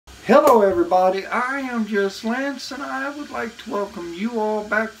Hello everybody, I am just Lance and I would like to welcome you all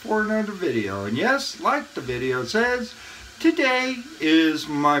back for another video. And yes, like the video says, today is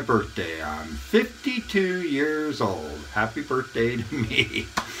my birthday. I'm 52 years old. Happy birthday to me.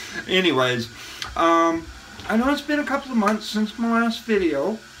 Anyways, I know it's been a couple of months since my last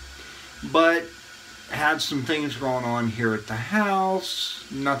video, but had some things going on here at the house.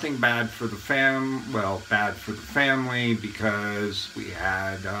 Nothing bad for the bad for the family because we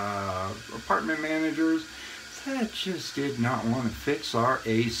had apartment managers that just did not want to fix our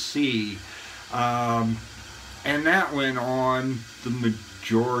AC. And that went on the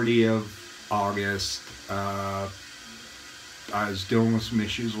majority of August. I was dealing with some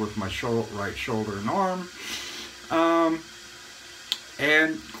issues with my right shoulder and arm.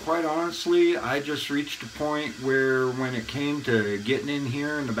 And quite honestly, I just reached a point where when it came to getting in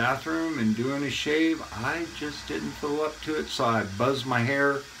here in the bathroom and doing a shave, I just didn't feel up to it. So I buzzed my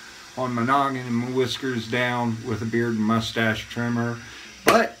hair on my noggin and my whiskers down with a beard and mustache trimmer.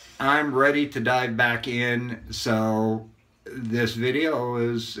 But I'm ready to dive back in. So this video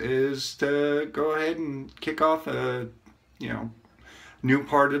is to go ahead and kick off a, new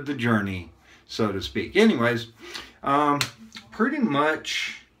part of the journey, so to speak. Anyways, pretty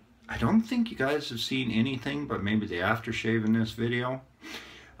much, I don't think you guys have seen anything but maybe the aftershave in this video,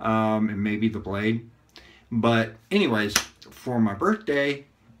 and maybe the blade. But anyways, for my birthday,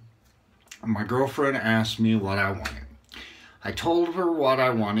 my girlfriend asked me what I wanted. I told her what I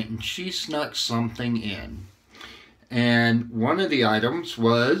wanted and she snuck something in. And one of the items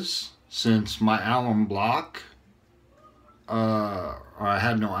was, since my alum block, I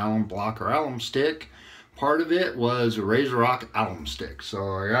had no alum block or alum stick, part of it was a RazoRock alum stick.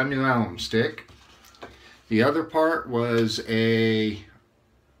 So I got a new alum stick. The other part was a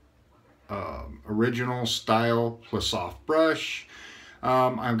original style plus soft brush.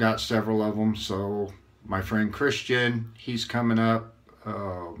 I've got several of them. So my friend Christian, he's coming up,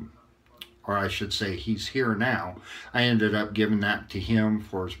 or I should say he's here now. I ended up giving that to him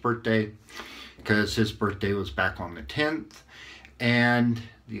for his birthday because his birthday was back on the 10th. And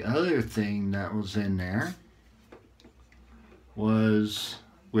the other thing that was in there was,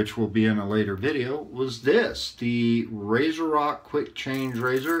 which will be in a later video, was this, the RazoRock Quick Change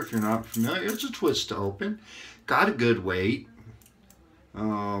Razor. If you're not familiar, it's a twist to open. Got a good weight.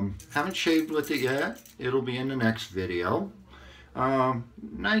 Haven't shaved with it yet. It'll be in the next video.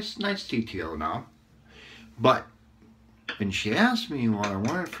 Nice TTO now. But when she asked me what I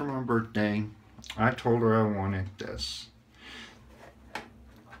wanted for my birthday, I told her I wanted this.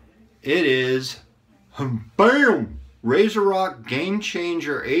 It is, BAM! RazoRock Game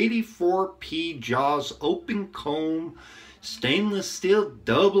Changer 84P Jaws Open Comb Stainless Steel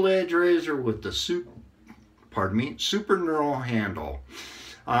Double Edge Razor with the super knurl handle.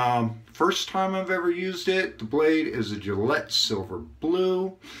 First time I've ever used it. The blade is a Gillette Silver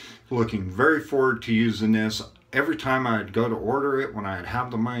Blue. Looking very forward to using this. Every time I'd go to order it, when I'd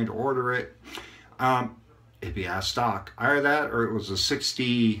have the money to order it, it'd be out of stock. Either that or it was a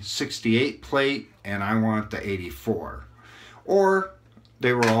 68 plate and I want the 84. Or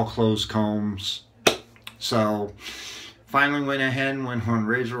they were all closed combs. So finally went ahead and went on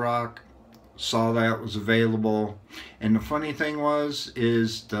RazoRock. Saw that was available. And the funny thing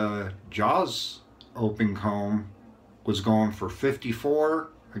is the Jaws open comb was going for $54.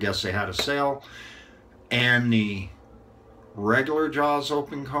 I guess they had a sale. And the regular Jaws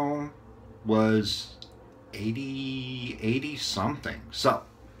open comb was 80 something. So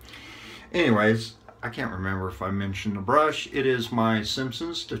anyways, I can't remember if I mentioned the brush. It is my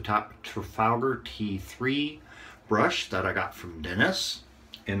Simpsons Trafalgar T3 brush that I got from Dennis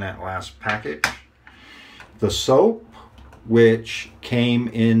in that last package. The soap, which came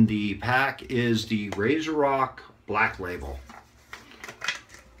in the pack, is the RazoRock Black Label.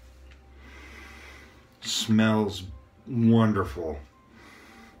 Smells wonderful.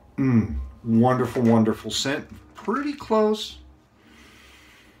 Wonderful scent. Pretty close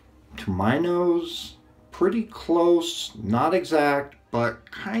to my nose. Pretty close, not exact, but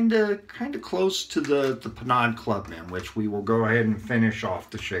kind of close to the Panaud Clubman, which we will go ahead and finish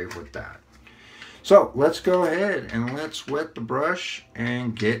off the shave with that. So let's go ahead and let's wet the brush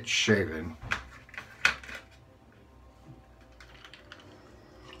and get shaving.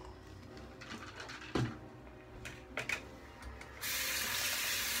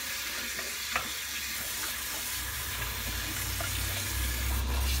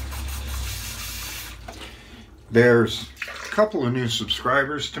 There's a couple of new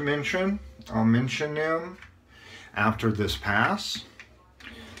subscribers to mention. I'll mention them after this pass.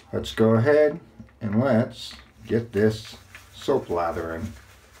 Let's go ahead and let's get this soap lather in.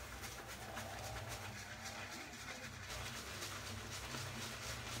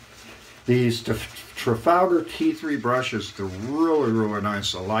 These Trafalgar T3 brushes, they're really, really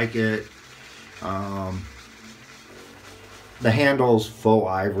nice. I like it. The handle's faux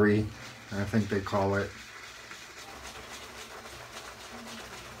ivory, I think they call it.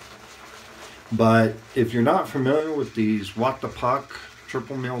 But if you're not familiar with these What the Puck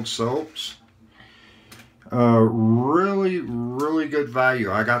triple milled soaps, really, really good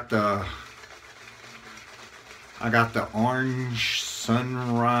value. I got the orange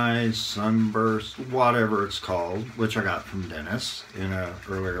sunrise, sunburst, whatever it's called, which I got from Dennis in an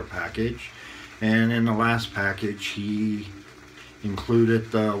earlier package. And in the last package, he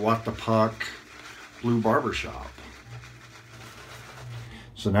included the What the Puck Blue Barbershop.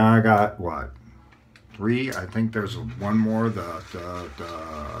 So now I got, what, 3? I think there's one more, the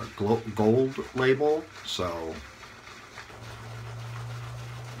gold label. So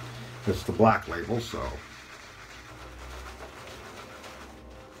it's the black label, so.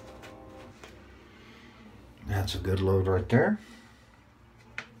 That's a good load right there.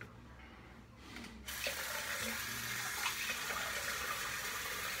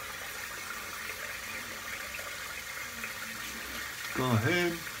 Go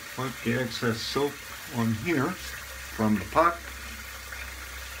ahead, wipe the excess soap on here from the puck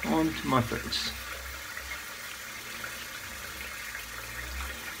onto my face.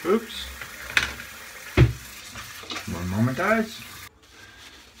 Oops. One moment, guys.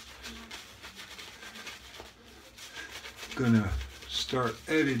 Gonna start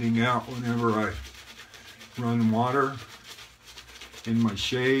editing out whenever I run water in my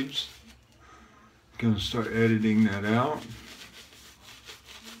shaves. Gonna start editing that out.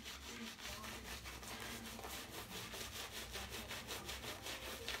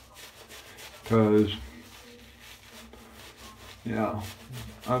 Because, yeah,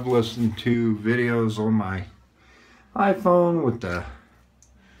 I've listened to videos on my iPhone with the,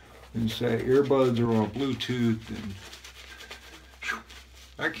 and say earbuds are on Bluetooth, and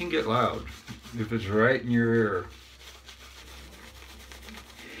that can get loud if it's right in your ear.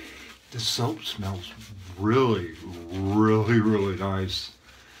 The soap smells really, really, really nice.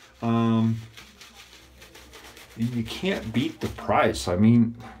 And you can't beat the price. I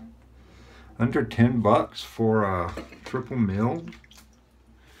mean, under 10 bucks for a triple milled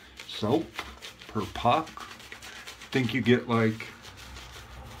soap per puck. I think you get like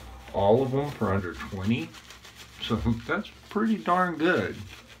all of them for under 20. So that's pretty darn good.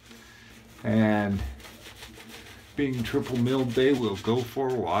 And being triple milled, they will go for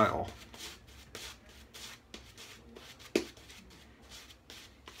a while.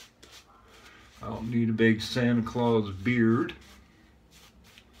 I don't need a big Santa Claus beard.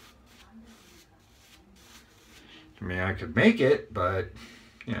 I mean, I could make it, but,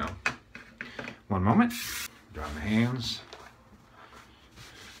 you know. One moment. Dry my hands.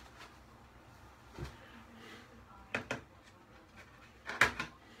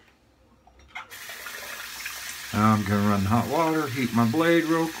 Now I'm going to run hot water, heat my blade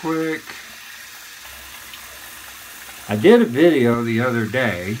real quick. I did a video the other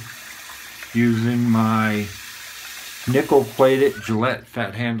day using my nickel-plated Gillette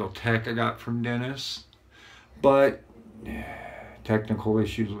Fat Handle Tech I got from Dennis. But technical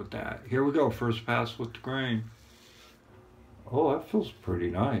issues with that. Here we go, first pass with the grain. Oh, that feels pretty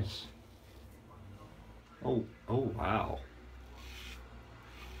nice. Oh wow.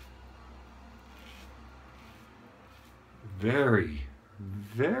 Very,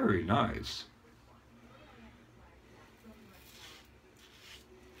 very nice.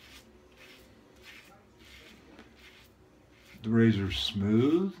 The razor's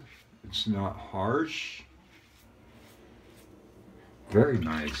smooth. It's not harsh. Very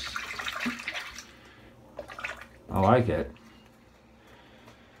nice. I like it.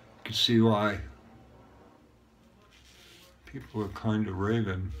 You can see why people are kind of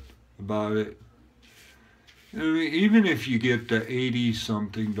raving about it. I mean, even if you get the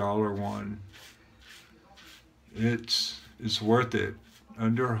 $80-something one, it's worth it.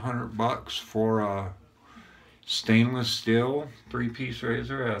 Under 100 bucks for a stainless steel 3-piece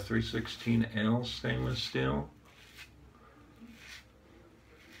razor, a 316L stainless steel.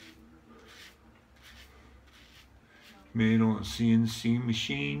 Made on a CNC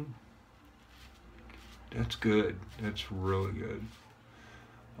machine. That's good. That's really good.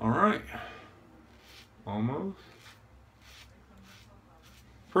 All right. Almost.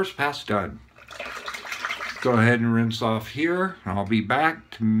 First pass done. Go ahead and rinse off here. I'll be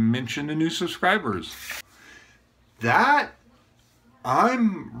back to mention the new subscribers. That,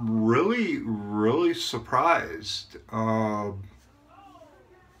 I'm really, really surprised.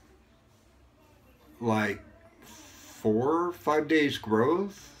 Like 4 or 5 days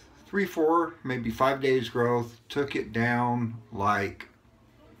growth, 3, 4, maybe 5 days growth. Took it down like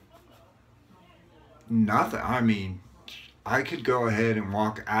nothing. I mean, I could go ahead and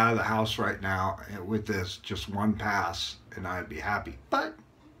walk out of the house right now with this just one pass and I'd be happy. But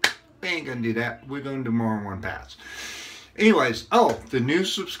we ain't gonna do that. We're gonna do more than one pass. Anyways, oh, the new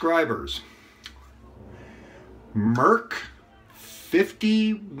subscribers. Merc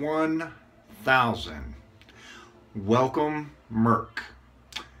 51,000. Welcome, Merc.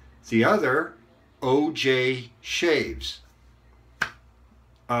 The other, OJ Shaves.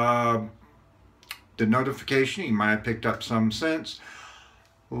 The notification, you might have picked up some sense.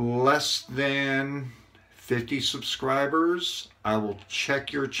 Less than 50 subscribers. I will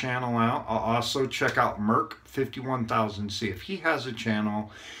check your channel out. I'll also check out Merc 51,000, see if he has a channel.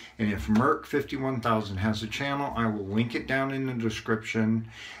 And if Merc 51,000 has a channel, I will link it down in the description.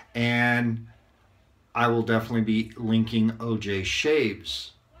 And I will definitely be linking OJ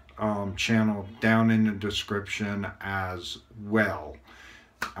Shaves channel down in the description as well.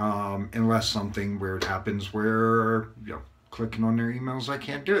 Unless something weird happens where, you know, clicking on their emails, I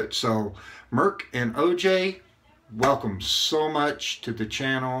can't do it. So Merc and OJ, welcome so much to the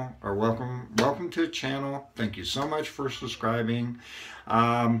channel, or welcome to the channel. Thank you so much for subscribing.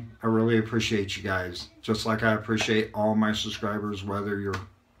 I really appreciate you guys, just like I appreciate all my subscribers, whether your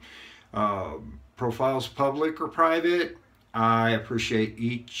profile's public or private. I appreciate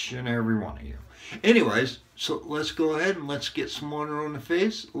each and every one of you. Anyways, so let's go ahead and let's get some water on the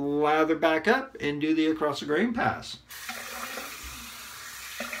face, lather back up, and do the across the grain pass.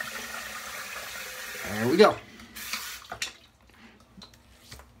 There we go.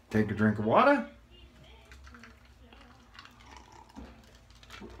 Take a drink of water.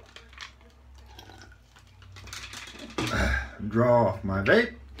 Draw off my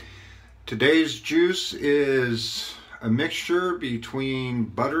vape. Today's juice is a mixture between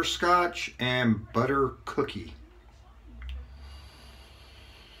butterscotch and butter cookie.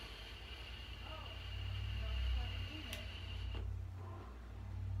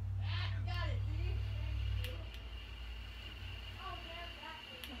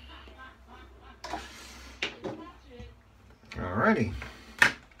 Alrighty.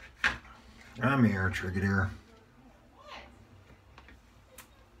 I'm here, Trigadier.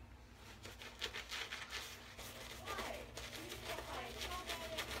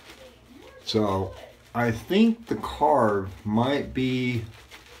 So I think the carve might be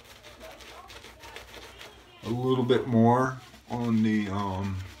a little bit more on the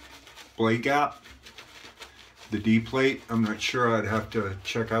blade gap, the D plate. I'm not sure. I'd have to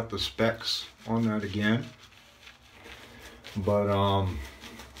check out the specs on that again. But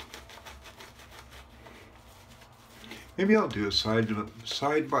maybe I'll do a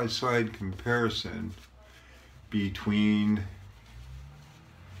side-by-side comparison between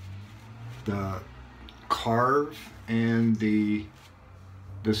the carve and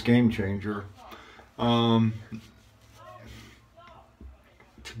this Game Changer. To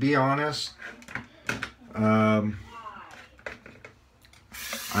be honest, I'm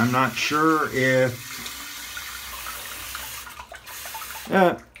not sure if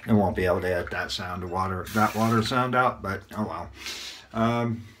it won't be able to edit that water sound out, but oh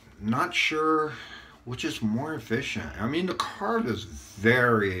well. Not sure which is more efficient. I mean, the carve is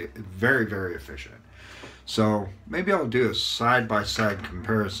very, very, very efficient. So maybe I'll do a side-by-side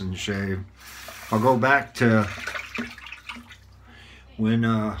comparison shave. I'll go back to when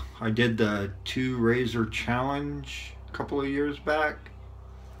I did the 2 razor challenge a couple of years back,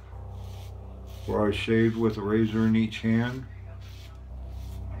 where I shaved with a razor in each hand.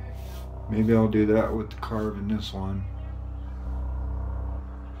 Maybe I'll do that with the carve in this one.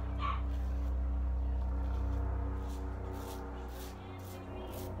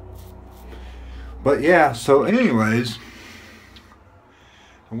 But yeah, so anyways,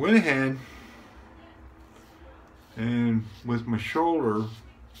 I went ahead and with my shoulder, I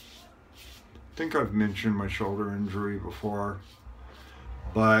think I've mentioned my shoulder injury before,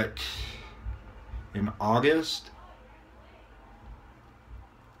 but in August,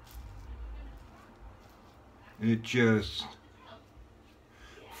 it just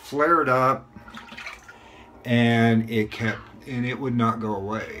flared up and it would not go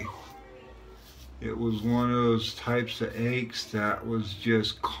away. It was one of those types of aches that was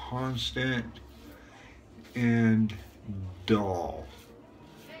just constant and dull.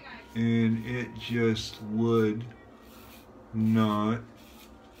 And it just would not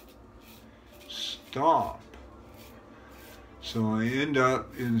stop. So I end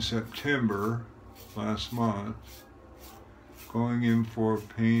up in September last month going in for a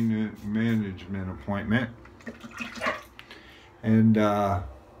pain management appointment. And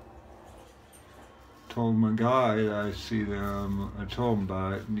told my guy I see them. I told him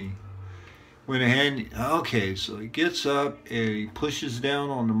about it, and he went ahead. Okay, so he gets up and he pushes down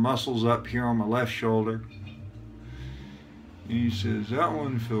on the muscles up here on my left shoulder. And he says, that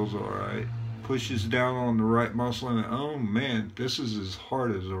one feels all right. Pushes down on the right muscle, and oh man, this is as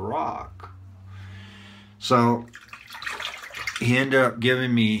hard as a rock. So he ended up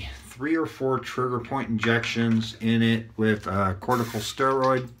giving me 3 or 4 trigger point injections in it with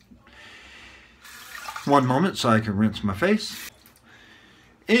corticosteroid. One moment so I can rinse my face.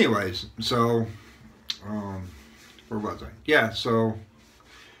 Anyways, so where was I? Yeah, so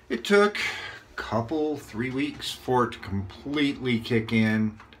it took a couple, 3 weeks for it to completely kick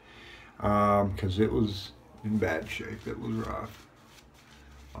in, because it was in bad shape. It was rough.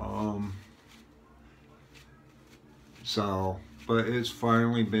 So, but it's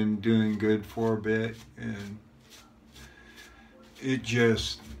finally been doing good for a bit, and it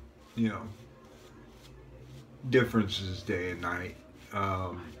just, you know, differences day and night.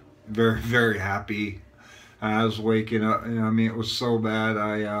 Very, very happy. I was waking up, and I mean, it was so bad.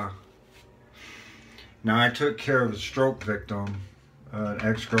 Now I took care of a stroke victim, an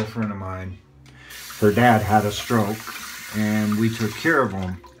ex-girlfriend of mine. Her dad had a stroke, and we took care of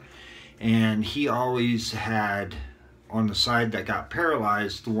him. And he always had, on the side that got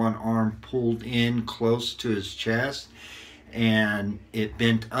paralyzed, the one arm pulled in close to his chest, and it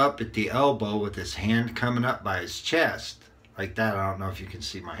bent up at the elbow with his hand coming up by his chest like that. I don't know if you can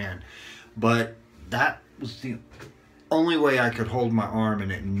see my hand, but that was the only way I could hold my arm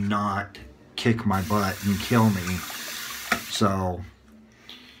and it not kick my butt and kill me. So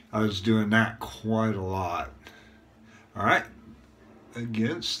I was doing that quite a lot. All right,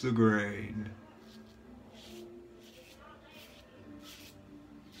 against the grain.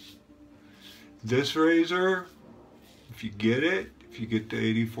 This razor, if you get it, if you get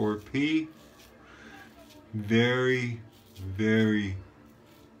the 84P, very, very,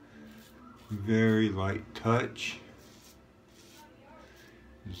 very light touch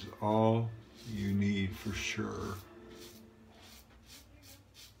is all you need for sure.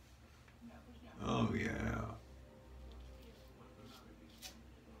 Oh yeah.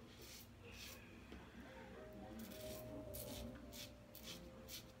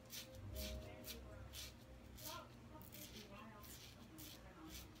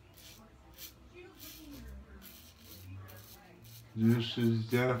 This is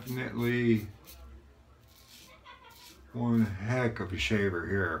definitely one heck of a shaver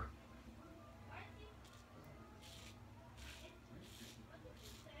here.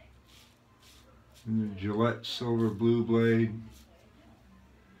 And the Gillette Silver Blue Blade,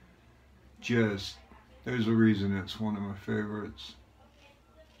 just, there's a reason it's one of my favorites.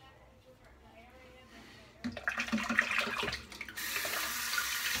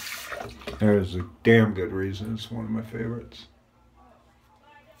 There's a damn good reason it's one of my favorites.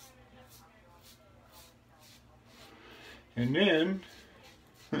 And then,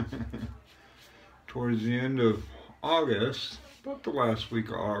 towards the end of August, about the last week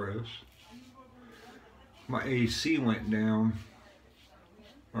of August, my AC went down,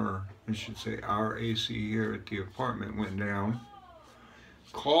 or I should say our AC here at the apartment went down.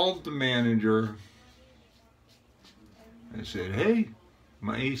 Called the manager. I said, hey,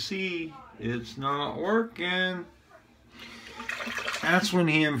 my AC, it's not working. That's when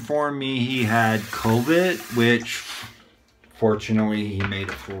he informed me he had COVID, which fortunately he made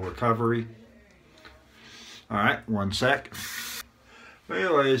a full recovery. All right, one sec. But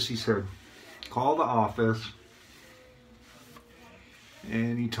anyways, he said, call the office.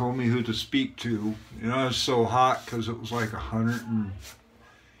 And he told me who to speak to. You know, it was so hot because it was like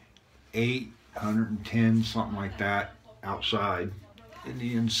 108, 110, something like that outside. And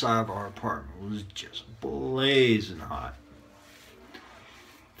the inside of our apartment was just blazing hot.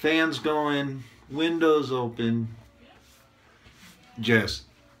 Fans going, windows open. Just,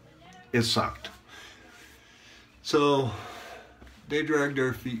 it sucked. So they dragged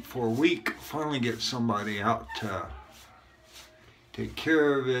their feet for a week. Finally get somebody out to take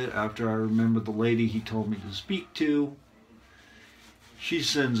care of it. After I remember the lady he told me to speak to, she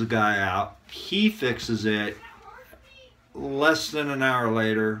sends a guy out. He fixes it. Less than an hour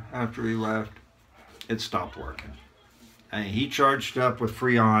later, after he left, it stopped working. And he charged up with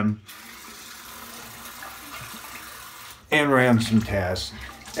Freon and ran some tests.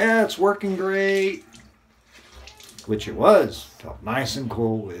 Yeah, it's working great. Which it was. Felt nice and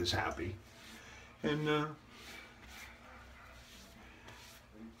cool. Was happy. And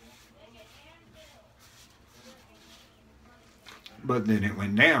but then it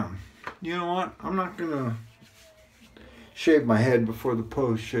went down. You know what? I'm not gonna shave my head before the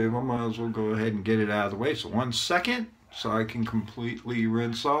post shave. I might as well go ahead and get it out of the way. So 1 second so I can completely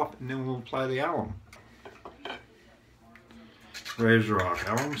rinse off, and then we'll apply the alum. RazoRock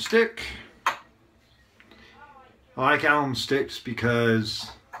alum stick. I like alum sticks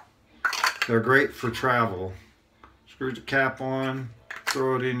because they're great for travel. Screw the cap on,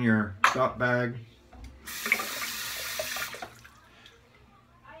 throw it in your shop bag.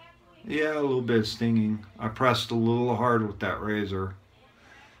 Yeah, a little bit of stinging. I pressed a little hard with that razor.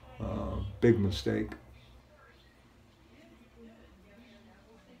 Big mistake.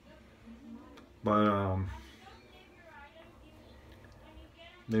 But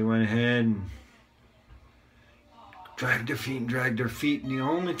they went ahead and dragged their feet, and the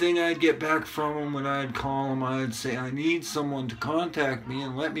only thing I'd get back from them when I'd call them, I'd say, I need someone to contact me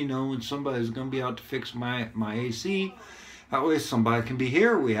and let me know when somebody's going to be out to fix my AC. That way somebody can be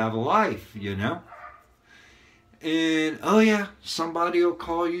here. We have a life, you know. And, oh yeah, somebody will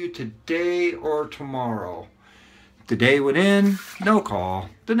call you today or tomorrow. The day would end, no call.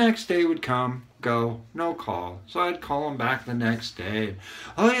 The next day would come, go, no call. So I'd call them back the next day.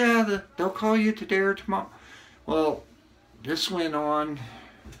 Oh yeah, they'll call you today or tomorrow. Well, this went on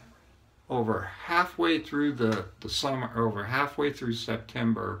over halfway through the summer, over halfway through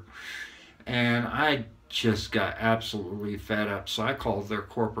September. And I just got absolutely fed up. So I called their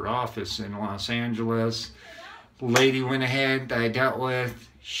corporate office in Los Angeles. The lady went ahead that I dealt with.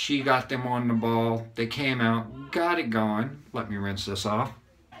 She got them on the ball. They came out, got it going. Let me rinse this off.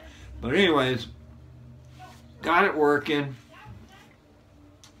 But anyways, got it working.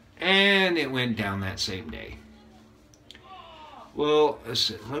 And it went down that same day. Well, I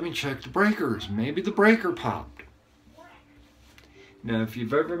said, let me check the breakers. Maybe the breaker popped. Now, if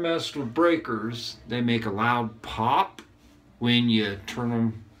you've ever messed with breakers, they make a loud pop when you turn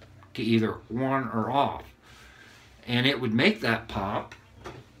them to either on or off. And it would make that pop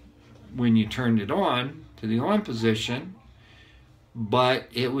when you turned it on to the on position, but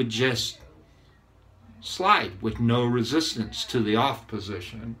it would just slide with no resistance to the off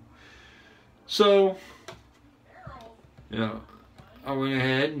position. So, you know, I went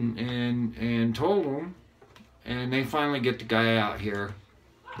ahead and told them, and they finally get the guy out here.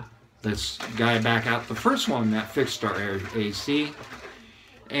 This guy back out, the first one that fixed our AC.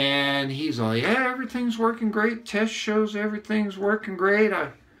 And he's all, yeah, everything's working great. Test shows everything's working great.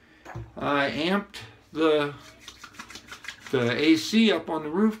 I amped the AC up on the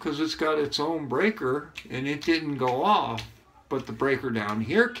roof because it's got its own breaker, and it didn't go off. But the breaker down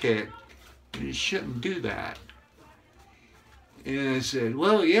here kicked, and it shouldn't do that. And I said,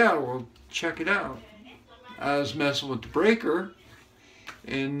 well, yeah, well, check it out. I was messing with the breaker,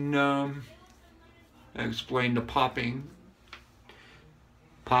 and I explained the popping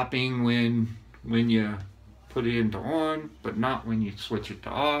when you put it into on, but not when you switch it to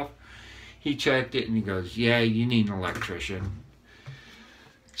off. He checked it and he goes, yeah, you need an electrician.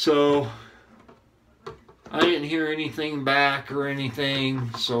 So I didn't hear anything back or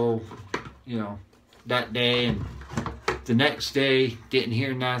anything. So, you know, that day and the next day, didn't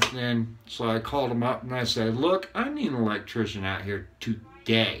hear nothing. So I called him up and I said, look, I need an electrician out here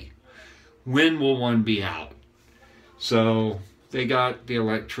today. When will one be out? So they got the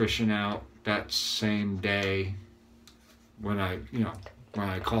electrician out that same day when I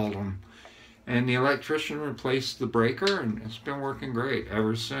called them. And the electrician replaced the breaker, and it's been working great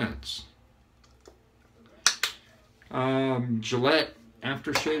ever since. Gillette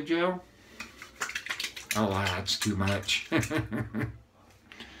aftershave gel. Oh, wow, that's too much.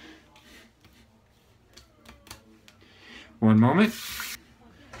 One moment.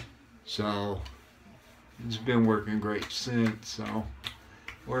 So it's been working great since. So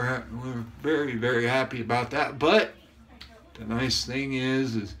we're very, very happy about that. But the nice thing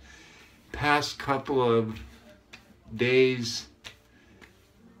is past couple of days,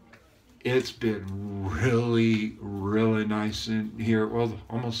 it's been really, really nice in here. Well,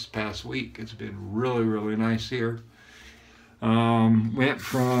 almost the past week, it's been really, really nice here. Went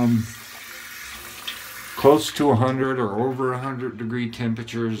from close to 100 or over 100 degree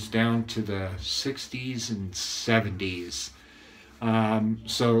temperatures down to the 60s and 70s.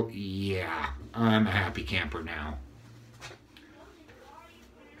 So yeah, I'm a happy camper now.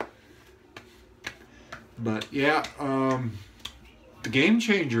 But yeah, the Game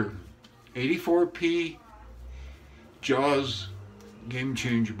Changer 84P Jaws Game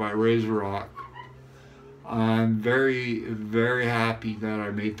Changer by RazoRock. I'm very, very happy that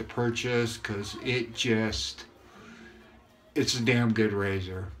I made the purchase because it's a damn good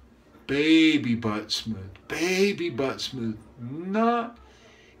razor. Baby butt smooth. Baby butt smooth.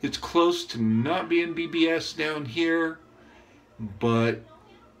 It's close to not being BBS down here, but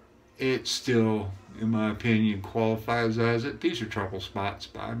it still, in my opinion, qualifies as it. These are trouble spots,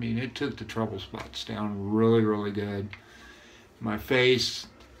 but I mean, it took the trouble spots down really, really good. My face,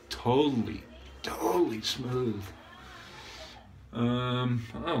 totally smooth.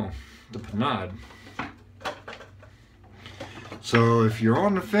 Oh, the Panaud. So if you're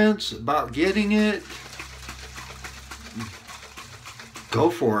on the fence about getting it,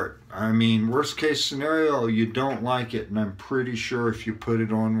 go for it. I mean, worst case scenario, you don't like it, and I'm pretty sure if you put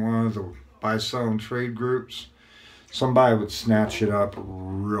it on one of the buy, sell, and trade groups, somebody would snatch it up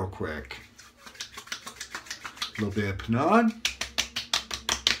real quick. A little bit of Panaud.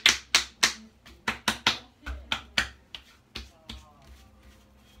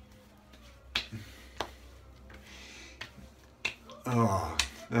 Oh,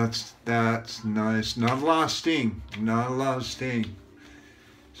 that's nice. Not a lot of sting. Not a lot of sting.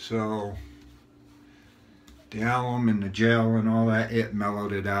 So the alum and the gel and all that, it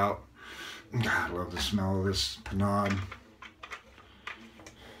mellowed it out. God, I love the smell of this Panaud.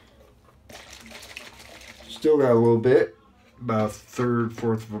 Still got a little bit, about a third,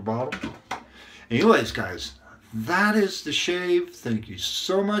 fourth of a bottle. Anyways, guys, that is the shave. Thank you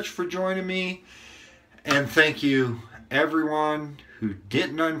so much for joining me, and thank you everyone who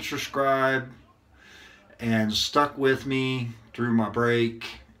didn't unsubscribe and stuck with me through my break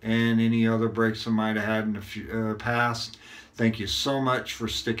and any other breaks I might have had in the past. Thank you so much for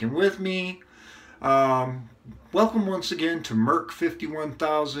sticking with me. Welcome once again to Merc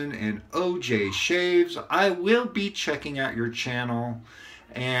 51000 and OJ Shaves. I will be checking out your channel,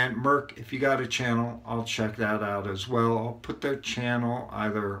 and Merc, if you got a channel, I'll check that out as well. I'll put their channel,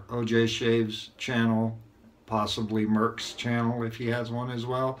 either OJ Shaves channel, possibly Merc's channel if he has one as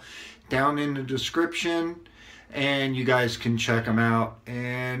well, down in the description, and you guys can check them out.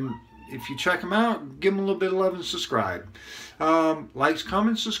 And if you check them out, give them a little bit of love and subscribe. Likes,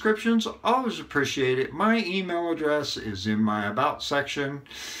 comments, subscriptions, always appreciate it. My email address is in my About section.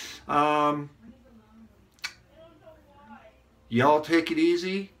 Y'all take it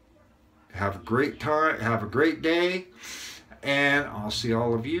easy. Have a great time. Have a great day. And I'll see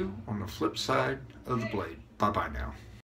all of you on the flip side of the blade. Bye-bye now.